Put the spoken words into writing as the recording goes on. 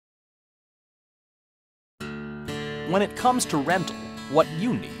When it comes to rental, what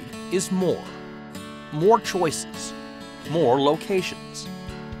you need is more. More choices, more locations,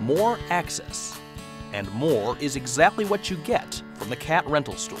 more access, and more is exactly what you get from the Cat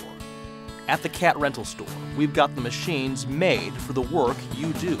Rental Store. At the Cat Rental Store, we've got the machines made for the work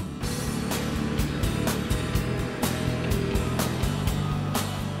you do.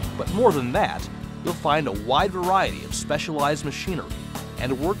 But more than that, you'll find a wide variety of specialized machinery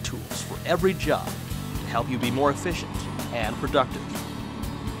and work tools for every job to help you be more efficient and productive.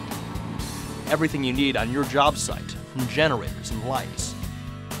 Everything you need on your job site, from generators and lights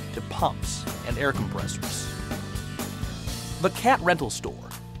to pumps and air compressors. The Cat Rental Store,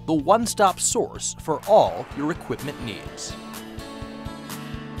 the one-stop source for all your equipment needs.